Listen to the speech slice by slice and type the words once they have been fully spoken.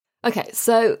Okay,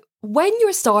 so when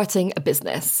you're starting a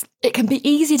business, it can be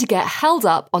easy to get held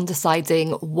up on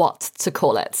deciding what to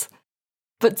call it.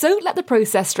 But don't let the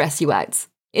process stress you out.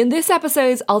 In this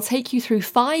episode, I'll take you through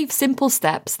 5 simple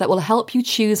steps that will help you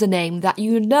choose a name that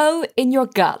you know in your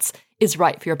gut is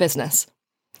right for your business.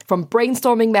 From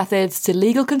brainstorming methods to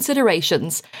legal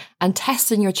considerations and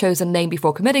testing your chosen name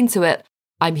before committing to it,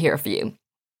 I'm here for you.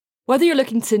 Whether you're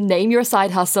looking to name your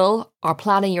side hustle, are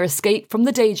planning your escape from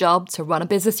the day job to run a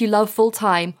business you love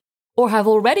full-time, or have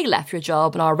already left your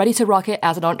job and are ready to rock it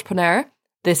as an entrepreneur,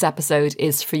 this episode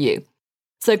is for you.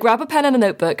 So grab a pen and a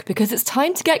notebook because it's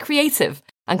time to get creative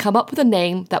and come up with a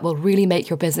name that will really make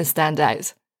your business stand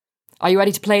out. Are you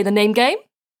ready to play the name game?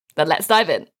 Then let's dive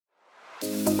in.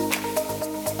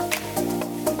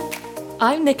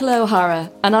 I'm Nicola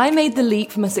O'Hara, and I made the leap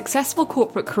from a successful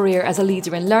corporate career as a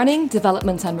leader in learning,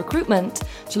 development and recruitment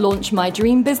to launch my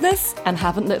dream business and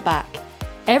haven't looked back.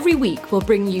 Every week we'll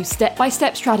bring you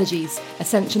step-by-step strategies,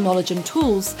 essential knowledge and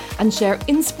tools, and share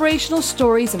inspirational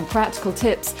stories and practical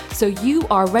tips so you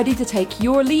are ready to take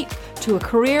your leap to a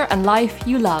career and life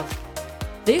you love.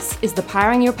 This is the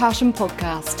Powering Your Passion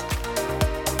podcast.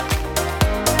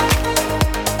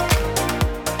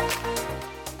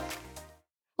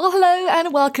 Well, hello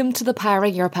and welcome to the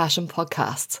Powering Your Passion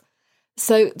podcast.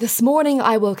 So this morning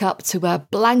I woke up to a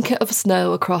blanket of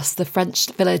snow across the French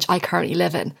village I currently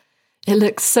live in. It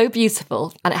looks so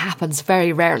beautiful and it happens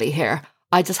very rarely here.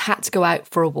 I just had to go out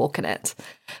for a walk in it.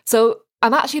 So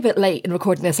I'm actually a bit late in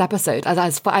recording this episode as I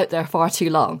was out there far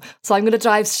too long. So I'm going to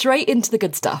dive straight into the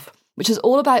good stuff, which is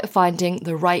all about finding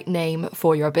the right name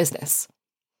for your business.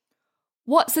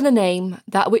 What's in a name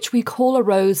that which we call a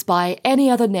rose by any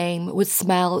other name would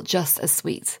smell just as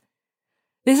sweet?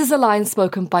 This is a line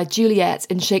spoken by Juliet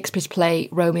in Shakespeare's play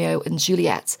Romeo and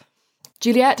Juliet.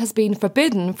 Juliet has been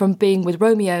forbidden from being with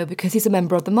Romeo because he's a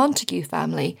member of the Montague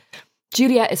family.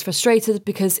 Juliet is frustrated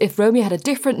because if Romeo had a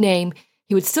different name,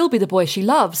 he would still be the boy she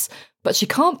loves, but she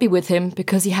can't be with him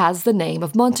because he has the name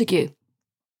of Montague.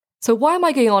 So why am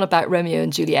I going on about Romeo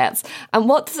and Juliet? And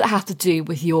what does it have to do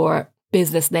with your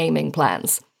business naming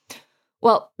plans?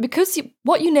 Well, because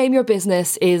what you name your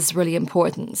business is really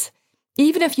important.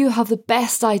 Even if you have the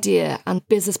best idea and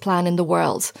business plan in the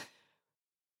world,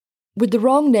 with the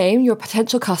wrong name, your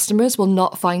potential customers will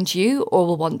not find you or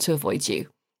will want to avoid you.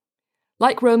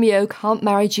 Like Romeo can't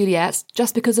marry Juliet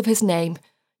just because of his name,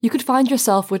 you could find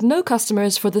yourself with no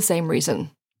customers for the same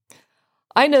reason.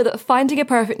 I know that finding a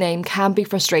perfect name can be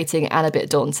frustrating and a bit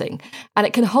daunting, and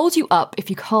it can hold you up if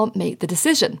you can't make the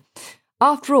decision.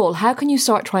 After all, how can you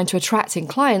start trying to attract in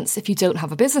clients if you don't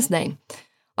have a business name?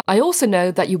 I also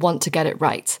know that you want to get it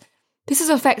right. This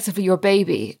is effectively your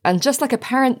baby, and just like a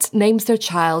parent names their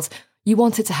child, you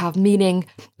want it to have meaning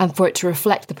and for it to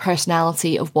reflect the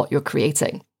personality of what you're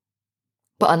creating.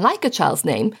 But unlike a child's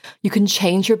name, you can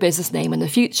change your business name in the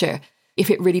future if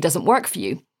it really doesn't work for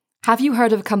you. Have you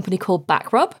heard of a company called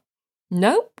Backrub?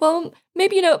 No? Well,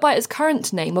 maybe you know it by its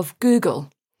current name of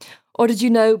Google. Or did you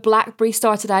know BlackBerry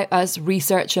started out as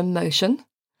Research in Motion?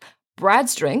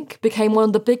 Brad's Drink became one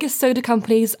of the biggest soda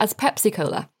companies as Pepsi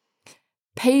Cola.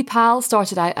 PayPal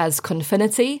started out as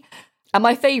Confinity. And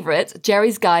my favourite,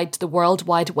 Jerry's Guide to the World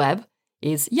Wide Web,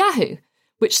 is Yahoo,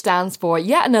 which stands for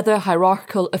Yet Another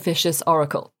Hierarchical Officious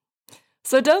Oracle.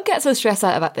 So don't get so stressed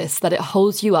out about this that it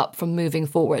holds you up from moving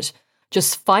forward.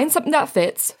 Just find something that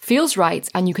fits, feels right,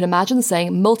 and you can imagine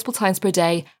saying multiple times per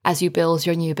day as you build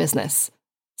your new business.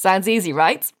 Sounds easy,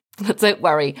 right? But don't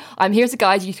worry, I'm here to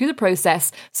guide you through the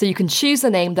process so you can choose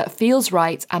the name that feels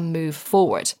right and move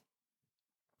forward.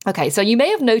 Okay, so you may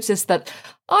have noticed that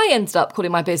I ended up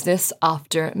calling my business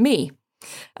after me.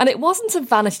 And it wasn't a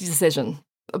vanity decision,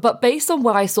 but based on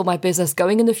where I saw my business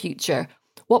going in the future,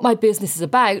 what my business is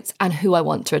about, and who I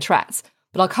want to attract.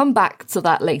 But I'll come back to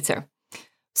that later.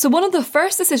 So one of the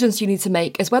first decisions you need to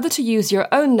make is whether to use your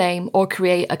own name or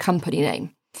create a company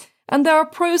name. And there are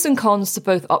pros and cons to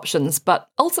both options, but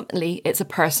ultimately it's a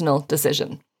personal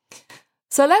decision.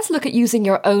 So let's look at using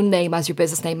your own name as your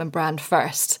business name and brand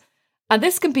first. And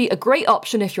this can be a great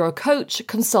option if you're a coach,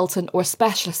 consultant, or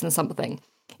specialist in something.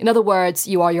 In other words,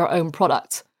 you are your own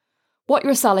product. What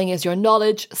you're selling is your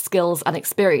knowledge, skills, and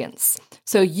experience.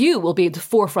 So you will be at the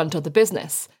forefront of the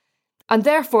business. And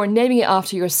therefore, naming it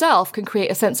after yourself can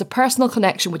create a sense of personal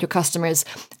connection with your customers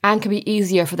and can be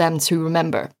easier for them to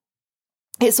remember.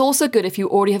 It's also good if you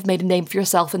already have made a name for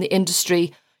yourself in the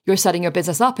industry you're setting your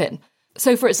business up in.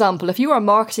 So for example, if you are a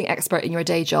marketing expert in your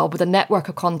day job with a network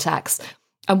of contacts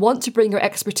and want to bring your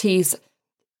expertise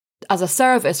as a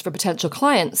service for potential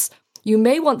clients, you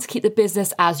may want to keep the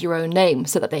business as your own name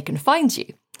so that they can find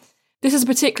you. This is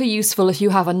particularly useful if you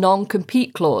have a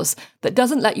non-compete clause that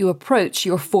doesn't let you approach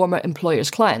your former employer's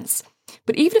clients.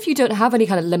 But even if you don't have any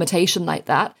kind of limitation like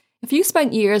that, if you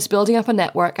spent years building up a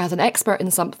network as an expert in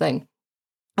something,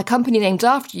 a company named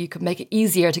after you could make it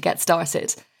easier to get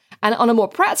started. And on a more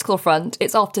practical front,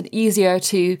 it's often easier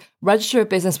to register a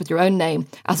business with your own name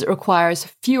as it requires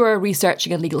fewer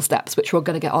researching and legal steps, which we're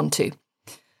going to get onto.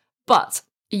 But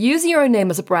using your own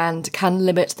name as a brand can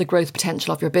limit the growth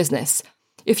potential of your business.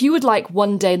 If you would like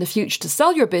one day in the future to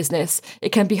sell your business,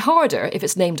 it can be harder if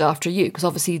it's named after you, because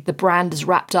obviously the brand is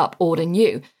wrapped up all in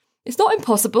you. It's not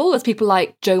impossible, as people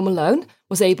like Jo Malone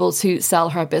was able to sell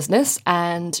her business,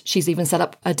 and she's even set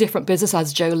up a different business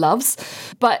as Jo Loves,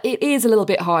 but it is a little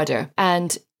bit harder,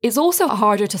 and it's also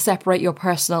harder to separate your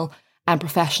personal and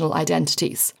professional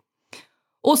identities.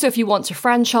 Also, if you want to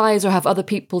franchise or have other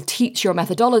people teach your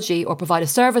methodology or provide a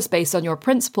service based on your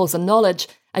principles and knowledge,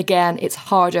 again, it's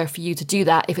harder for you to do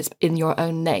that if it's in your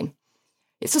own name.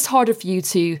 It's just harder for you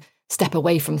to step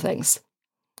away from things.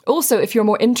 Also, if you're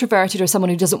more introverted or someone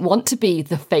who doesn't want to be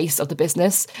the face of the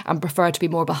business and prefer to be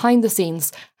more behind the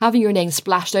scenes, having your name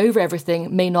splashed over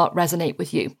everything may not resonate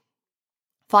with you.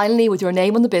 Finally, with your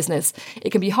name on the business, it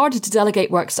can be harder to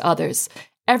delegate works to others.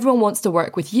 Everyone wants to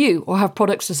work with you or have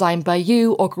products designed by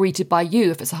you or greeted by you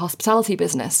if it's a hospitality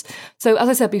business. So as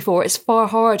I said before, it's far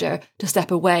harder to step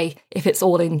away if it's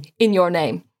all in your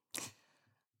name.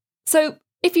 So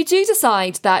if you do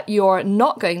decide that you're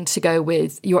not going to go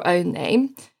with your own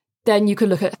name, then you can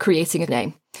look at creating a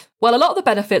name. Well, a lot of the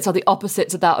benefits are the opposite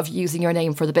to that of using your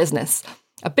name for the business.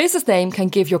 A business name can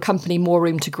give your company more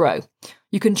room to grow.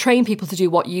 You can train people to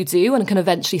do what you do and can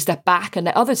eventually step back and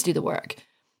let others do the work.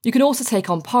 You can also take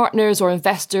on partners or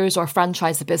investors or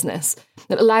franchise the business.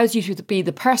 That allows you to be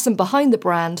the person behind the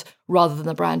brand rather than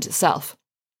the brand itself.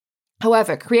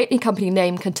 However, creating a company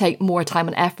name can take more time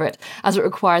and effort as it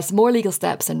requires more legal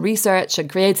steps and research and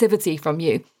creativity from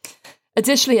you.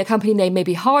 Additionally, a company name may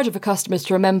be harder for customers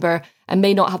to remember and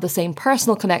may not have the same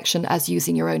personal connection as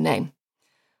using your own name.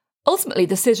 Ultimately, the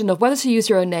decision of whether to use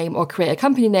your own name or create a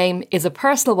company name is a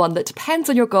personal one that depends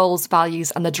on your goals, values,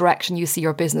 and the direction you see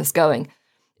your business going.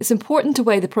 It's important to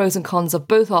weigh the pros and cons of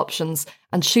both options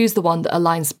and choose the one that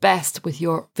aligns best with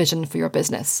your vision for your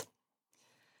business.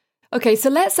 Okay, so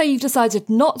let's say you've decided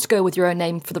not to go with your own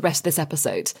name for the rest of this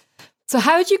episode. So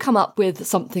how do you come up with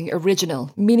something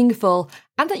original, meaningful,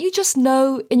 and that you just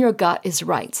know in your gut is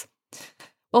right?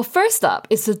 Well, first up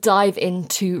is to dive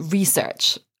into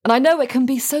research. And I know it can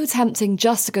be so tempting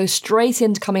just to go straight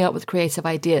into coming up with creative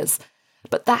ideas,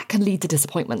 but that can lead to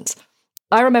disappointment.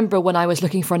 I remember when I was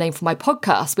looking for a name for my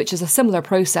podcast, which is a similar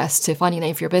process to finding a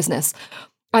name for your business,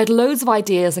 I had loads of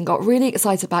ideas and got really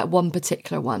excited about one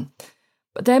particular one.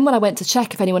 But then when I went to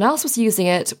check if anyone else was using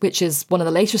it, which is one of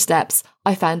the later steps,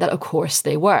 I found that of course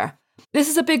they were. This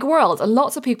is a big world and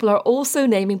lots of people are also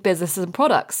naming businesses and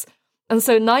products. And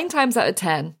so 9 times out of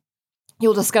 10,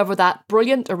 you'll discover that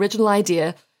brilliant original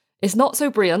idea is not so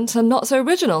brilliant and not so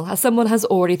original as someone has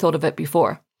already thought of it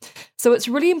before. So it's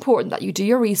really important that you do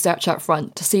your research up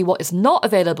front to see what is not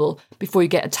available before you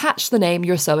get attached to the name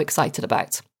you're so excited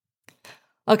about.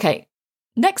 Okay,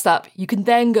 next up, you can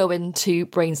then go into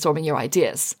brainstorming your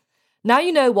ideas. Now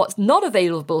you know what's not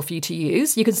available for you to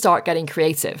use, you can start getting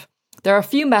creative. There are a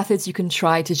few methods you can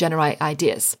try to generate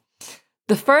ideas.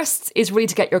 The first is really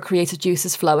to get your creative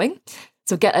juices flowing.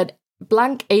 So get a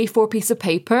blank A4 piece of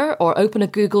paper or open a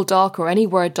Google Doc or any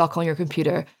Word doc on your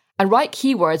computer and write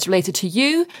keywords related to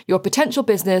you, your potential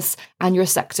business, and your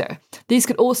sector. These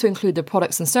could also include the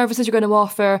products and services you're going to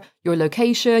offer, your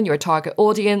location, your target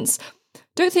audience.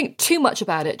 Don't think too much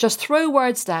about it, just throw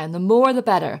words down, the more the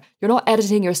better. You're not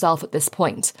editing yourself at this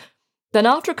point. Then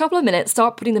after a couple of minutes,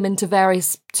 start putting them into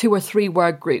various 2 or 3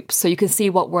 word groups so you can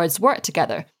see what words work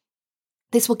together.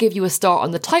 This will give you a start on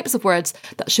the types of words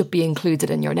that should be included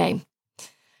in your name.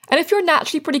 And if you're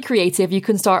naturally pretty creative, you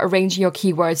can start arranging your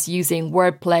keywords using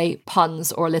wordplay,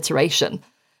 puns, or alliteration.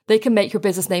 They can make your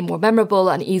business name more memorable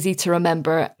and easy to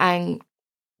remember, and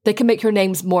they can make your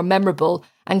names more memorable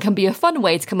and can be a fun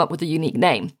way to come up with a unique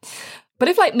name. But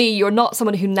if, like me, you're not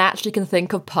someone who naturally can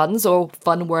think of puns or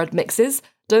fun word mixes,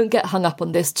 don't get hung up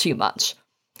on this too much.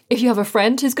 If you have a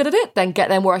friend who's good at it, then get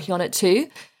them working on it too.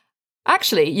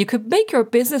 Actually, you could make your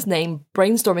business name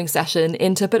brainstorming session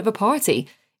into a bit of a party.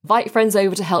 Invite friends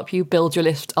over to help you build your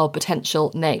list of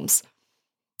potential names.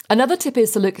 Another tip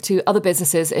is to look to other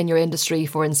businesses in your industry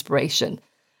for inspiration.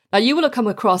 Now, you will have come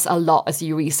across a lot as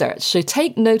you research, so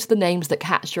take note of the names that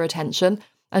catch your attention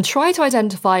and try to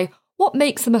identify what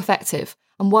makes them effective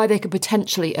and why they could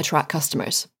potentially attract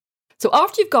customers. So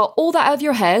after you've got all that out of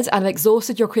your head and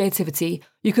exhausted your creativity,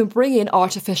 you can bring in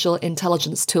artificial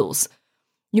intelligence tools.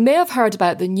 You may have heard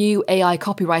about the new AI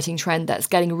copywriting trend that's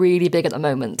getting really big at the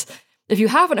moment. If you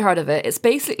haven't heard of it, it's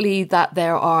basically that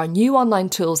there are new online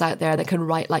tools out there that can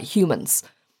write like humans.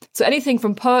 So anything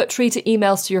from poetry to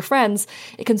emails to your friends,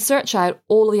 it can search out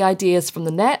all of the ideas from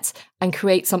the net and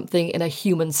create something in a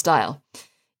human style.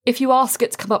 If you ask it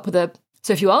to come up with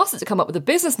a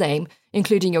business name,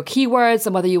 including your keywords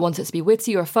and whether you want it to be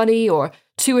witty or funny or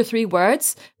 2 or 3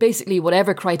 words, basically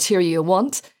whatever criteria you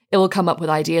want, it will come up with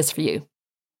ideas for you.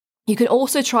 You can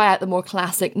also try out the more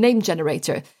classic name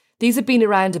generator. These have been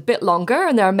around a bit longer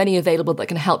and there are many available that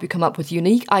can help you come up with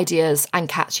unique ideas and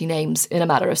catchy names in a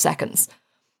matter of seconds.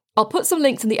 I'll put some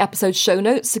links in the episode show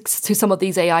notes to some of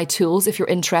these AI tools if you're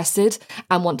interested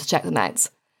and want to check them out.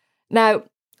 Now,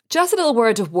 just a little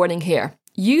word of warning here.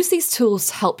 Use these tools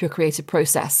to help your creative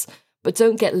process, but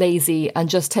don't get lazy and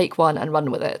just take one and run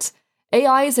with it.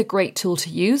 AI is a great tool to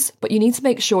use, but you need to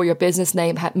make sure your business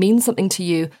name means something to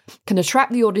you, can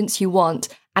attract the audience you want,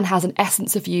 and has an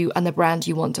essence of you and the brand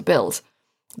you want to build.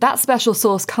 That special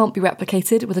sauce can't be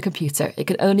replicated with a computer. It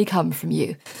can only come from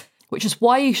you, which is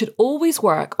why you should always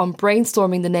work on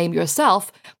brainstorming the name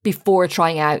yourself before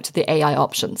trying out the AI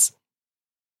options.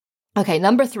 Okay,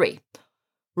 number 3,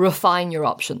 refine your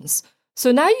options.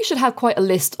 So now you should have quite a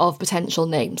list of potential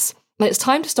names. And it's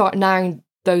time to start narrowing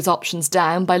those options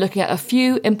down by looking at a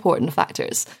few important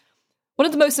factors. One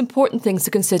of the most important things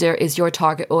to consider is your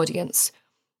target audience.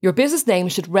 Your business name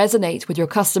should resonate with your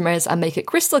customers and make it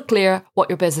crystal clear what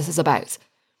your business is about.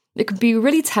 It can be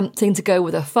really tempting to go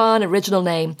with a fun, original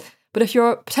name, but if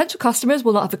your potential customers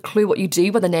will not have a clue what you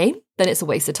do by the name, then it's a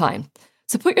waste of time.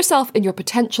 So put yourself in your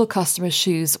potential customers'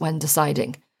 shoes when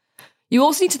deciding. You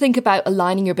also need to think about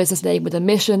aligning your business name with the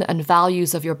mission and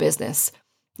values of your business.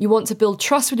 You want to build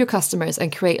trust with your customers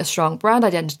and create a strong brand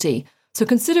identity, so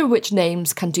consider which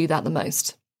names can do that the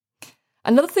most.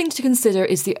 Another thing to consider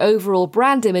is the overall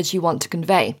brand image you want to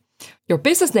convey. Your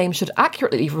business name should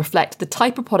accurately reflect the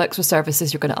type of products or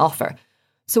services you're going to offer.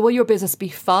 So will your business be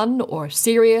fun or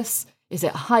serious? Is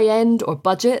it high-end or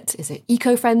budget? Is it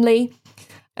eco-friendly?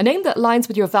 A name that aligns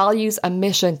with your values and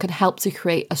mission can help to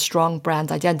create a strong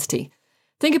brand identity.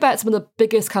 Think about some of the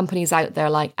biggest companies out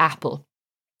there like Apple,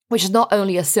 which is not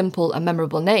only a simple and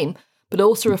memorable name, but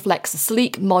also reflects the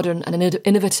sleek, modern and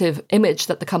innovative image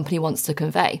that the company wants to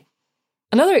convey.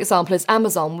 Another example is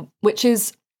Amazon, which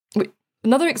is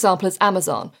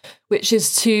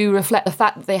to reflect the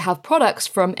fact that they have products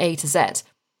from A to Z,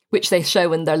 which they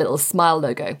show in their little smile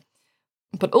logo,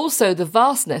 but also the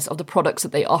vastness of the products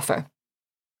that they offer.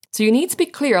 So you need to be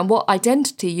clear on what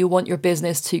identity you want your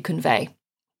business to convey.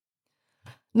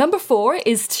 Number 4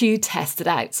 is to test it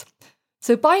out.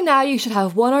 So by now you should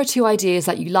have 1 or 2 ideas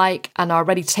that you like and are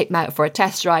ready to take them out for a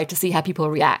test drive to see how people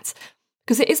react,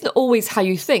 because it isn't always how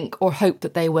you think or hope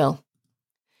that they will.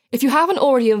 If you haven't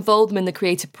already involved them in the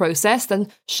creative process,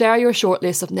 then share your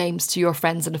shortlist of names to your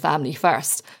friends and family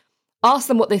first. Ask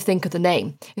them what they think of the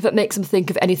name, if it makes them think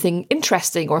of anything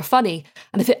interesting or funny,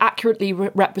 and if it accurately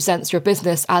represents your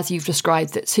business as you've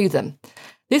described it to them.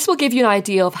 This will give you an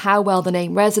idea of how well the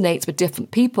name resonates with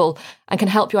different people and can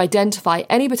help you identify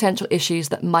any potential issues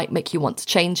that might make you want to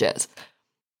change it.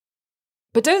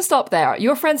 But don't stop there.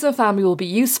 Your friends and family will be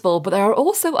useful, but there are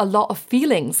also a lot of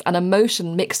feelings and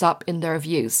emotion mixed up in their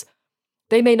views.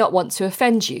 They may not want to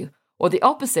offend you, or the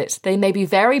opposite, they may be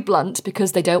very blunt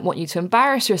because they don't want you to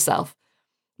embarrass yourself.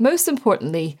 Most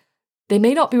importantly, they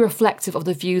may not be reflective of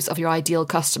the views of your ideal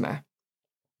customer.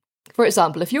 For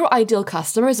example, if your ideal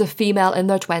customer is a female in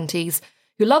their 20s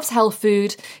who loves health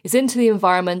food, is into the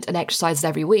environment and exercises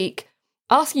every week,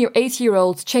 asking your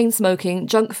 80-year-old chain-smoking,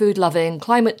 junk food-loving,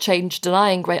 climate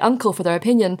change-denying great uncle for their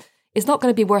opinion is not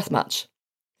going to be worth much.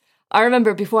 I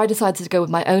remember before I decided to go with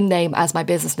my own name as my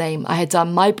business name, I had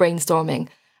done my brainstorming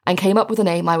and came up with a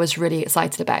name I was really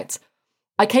excited about.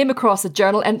 I came across a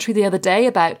journal entry the other day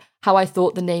about how I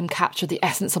thought the name captured the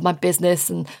essence of my business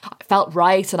and it felt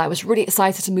right, and I was really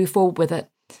excited to move forward with it.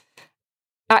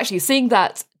 Actually, seeing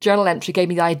that journal entry gave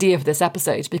me the idea for this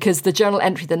episode, because the journal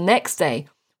entry the next day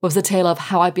was a tale of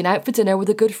how I'd been out for dinner with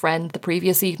a good friend the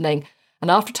previous evening,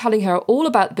 and after telling her all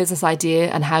about the business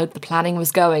idea and how the planning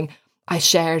was going, I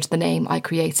shared the name I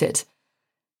created.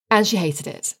 And she hated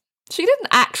it. She didn't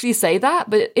actually say that,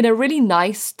 but in a really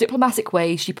nice, diplomatic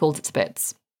way, she pulled it to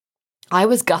bits. I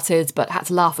was gutted, but had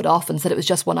to laugh it off and said it was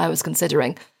just one I was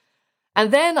considering.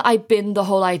 And then I binned the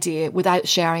whole idea without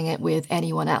sharing it with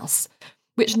anyone else,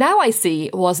 which now I see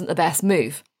wasn't the best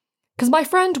move. Because my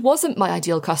friend wasn't my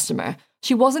ideal customer.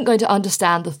 She wasn't going to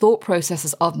understand the thought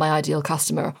processes of my ideal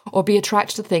customer or be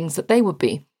attracted to things that they would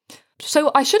be.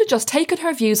 So I should have just taken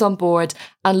her views on board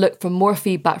and looked for more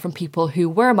feedback from people who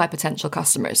were my potential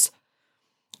customers.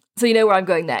 So you know where I'm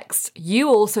going next. You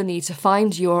also need to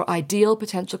find your ideal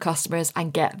potential customers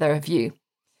and get their view.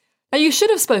 Now, you should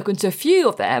have spoken to a few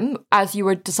of them as you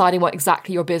were deciding what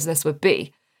exactly your business would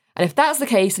be. And if that's the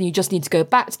case, then you just need to go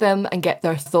back to them and get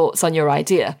their thoughts on your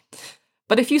idea.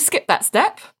 But if you skip that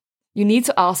step, you need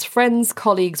to ask friends,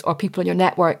 colleagues, or people in your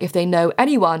network if they know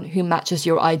anyone who matches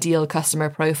your ideal customer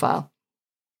profile.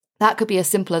 That could be as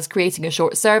simple as creating a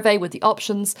short survey with the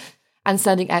options and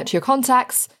sending out to your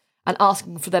contacts and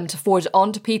asking for them to forward it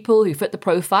on to people who fit the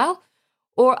profile,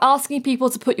 or asking people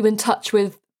to put you in touch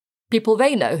with people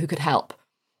they know who could help.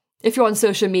 If you're on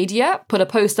social media, put a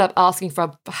post up asking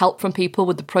for help from people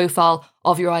with the profile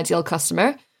of your ideal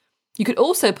customer. You could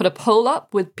also put a poll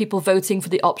up with people voting for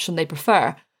the option they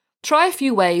prefer. Try a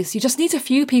few ways. You just need a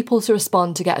few people to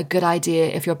respond to get a good idea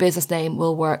if your business name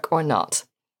will work or not.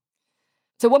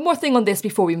 So one more thing on this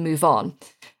before we move on.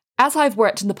 As I've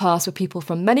worked in the past with people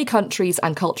from many countries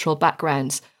and cultural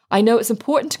backgrounds, I know it's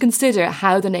important to consider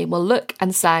how the name will look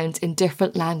and sound in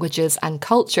different languages and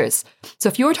cultures. So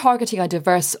if you're targeting a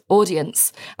diverse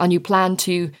audience and you plan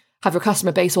to have your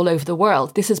customer base all over the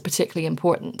world, this is particularly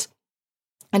important.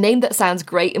 A name that sounds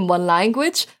great in one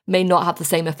language may not have the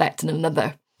same effect in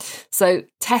another. So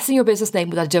testing your business name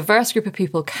with a diverse group of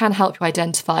people can help you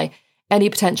identify any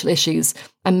potential issues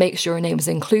and make sure your name is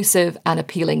inclusive and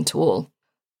appealing to all.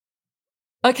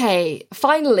 Okay,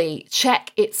 finally,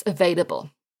 check it's available.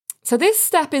 So this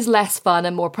step is less fun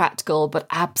and more practical, but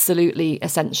absolutely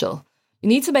essential. You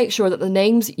need to make sure that the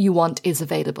names you want is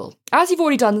available. As you've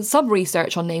already done some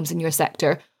research on names in your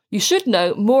sector, you should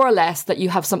know more or less that you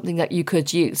have something that you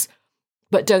could use.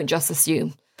 But don't just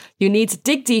assume. You need to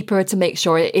dig deeper to make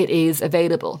sure it is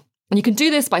available. And you can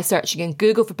do this by searching in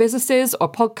Google for businesses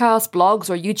or podcasts, blogs,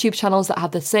 or YouTube channels that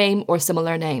have the same or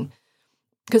similar name.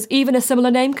 Because even a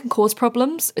similar name can cause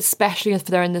problems, especially if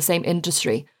they're in the same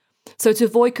industry. So to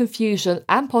avoid confusion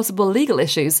and possible legal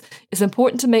issues, it's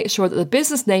important to make sure that the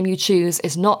business name you choose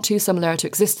is not too similar to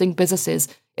existing businesses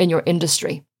in your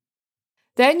industry.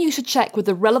 Then you should check with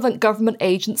the relevant government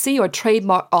agency or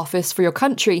trademark office for your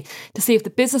country to see if the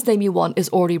business name you want is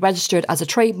already registered as a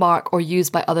trademark or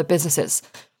used by other businesses.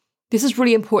 This is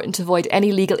really important to avoid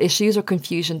any legal issues or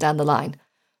confusion down the line.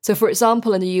 So for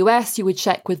example, in the US, you would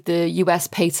check with the US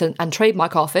Patent and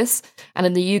Trademark Office, and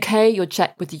in the UK, you'd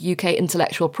check with the UK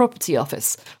Intellectual Property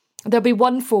Office. There'll be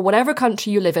one for whatever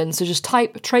country you live in, so just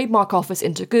type Trademark Office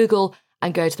into Google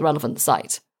and go to the relevant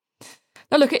site.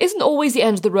 Now look, it isn't always the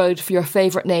end of the road for your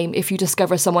favourite name if you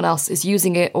discover someone else is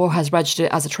using it or has registered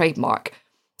it as a trademark.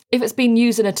 If it's been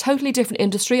used in a totally different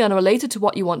industry unrelated to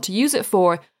what you want to use it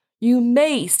for, you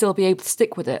may still be able to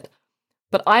stick with it.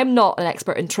 But I'm not an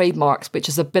expert in trademarks, which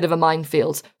is a bit of a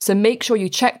minefield, so make sure you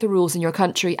check the rules in your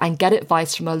country and get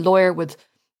advice from a lawyer with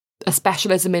a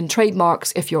specialism in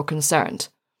trademarks if you're concerned.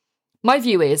 My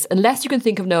view is, unless you can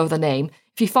think of no other name,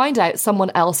 if you find out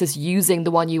someone else is using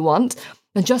the one you want,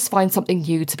 then just find something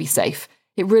new to be safe.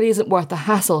 It really isn't worth the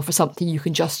hassle for something you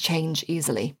can just change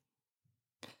easily.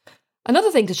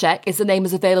 Another thing to check is the name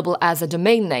is available as a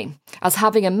domain name, as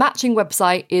having a matching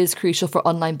website is crucial for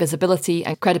online visibility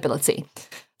and credibility.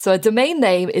 So a domain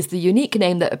name is the unique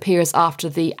name that appears after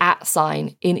the @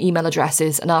 sign in email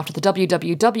addresses and after the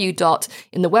www.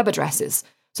 In the web addresses.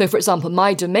 So for example,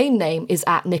 my domain name is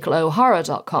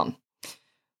 @nicola-o'hara.com.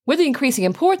 With the increasing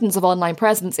importance of online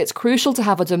presence, it's crucial to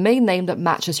have a domain name that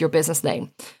matches your business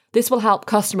name. This will help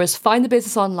customers find the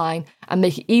business online and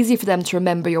make it easy for them to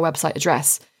remember your website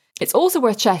address. It's also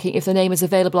worth checking if the name is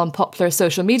available on popular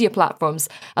social media platforms,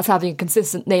 as having a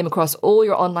consistent name across all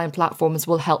your online platforms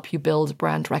will help you build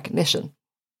brand recognition.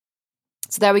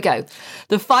 So there we go.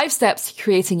 The 5 steps to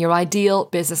creating your ideal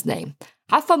business name.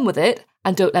 Have fun with it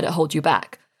and don't let it hold you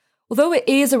back. Although it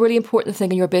is a really important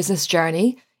thing in your business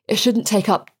journey, it shouldn't take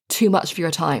up too much of your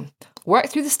time. Work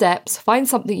through the steps, find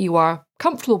something you are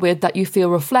comfortable with that you feel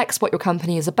reflects what your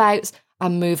company is about,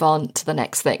 and move on to the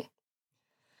next thing.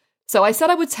 So I said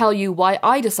I would tell you why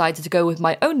I decided to go with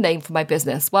my own name for my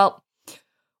business. Well,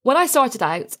 when I started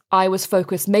out, I was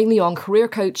focused mainly on career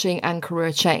coaching and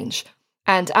career change.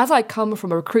 And as I come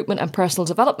from a recruitment and personal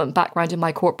development background in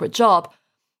my corporate job,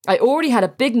 I already had a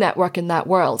big network in that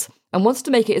world and wanted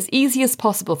to make it as easy as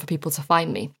possible for people to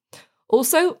find me.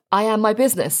 Also, I am my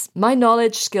business. My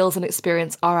knowledge, skills and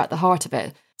experience are at the heart of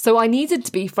it. So I needed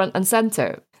to be front and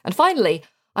centre. And finally,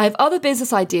 I have other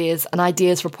business ideas and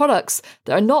ideas for products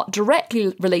that are not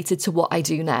directly related to what I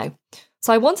do now.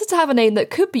 So I wanted to have a name that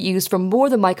could be used for more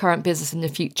than my current business in the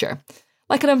future,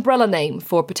 like an umbrella name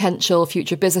for potential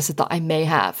future businesses that I may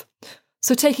have.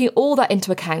 So taking all that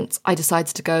into account, I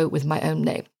decided to go with my own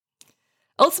name.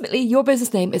 Ultimately, your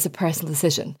business name is a personal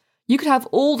decision. You could have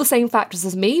all the same factors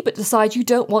as me, but decide you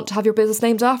don't want to have your business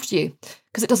named after you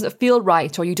because it doesn't feel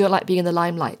right or you don't like being in the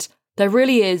limelight. There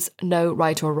really is no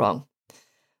right or wrong.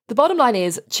 The bottom line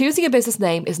is, choosing a business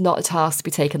name is not a task to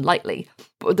be taken lightly,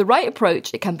 but with the right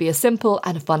approach, it can be a simple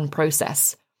and fun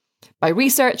process. By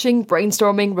researching,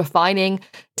 brainstorming, refining,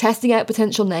 testing out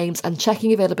potential names and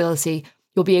checking availability,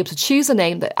 you'll be able to choose a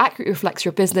name that accurately reflects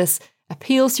your business,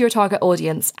 appeals to your target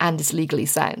audience, and is legally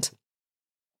sound.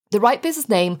 The right business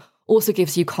name also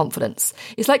gives you confidence.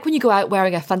 It's like when you go out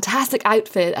wearing a fantastic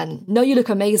outfit and know you look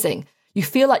amazing, you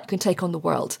feel like you can take on the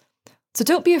world. So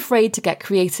don't be afraid to get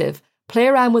creative, play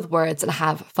around with words and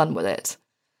have fun with it.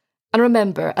 And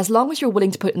remember, as long as you're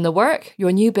willing to put in the work,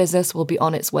 your new business will be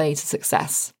on its way to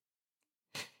success.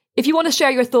 If you want to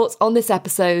share your thoughts on this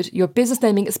episode, your business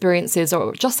naming experiences,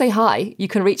 or just say hi, you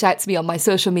can reach out to me on my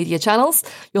social media channels.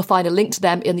 You'll find a link to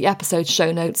them in the episode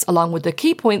show notes, along with the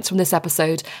key points from this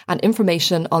episode and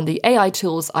information on the AI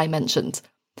tools I mentioned.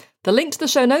 The link to the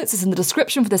show notes is in the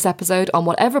description for this episode on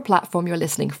whatever platform you're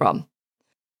listening from.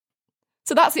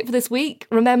 So that's it for this week.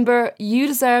 Remember, you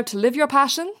deserve to live your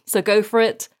passion, so go for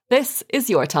it. This is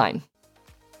your time.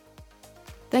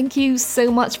 Thank you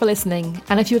so much for listening.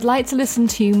 And if you'd like to listen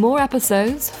to more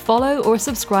episodes, follow or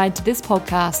subscribe to this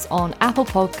podcast on Apple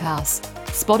Podcasts,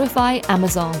 Spotify,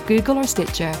 Amazon, Google or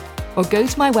Stitcher, or go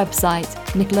to my website,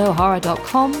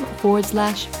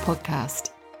 nicolaohara.com/podcast.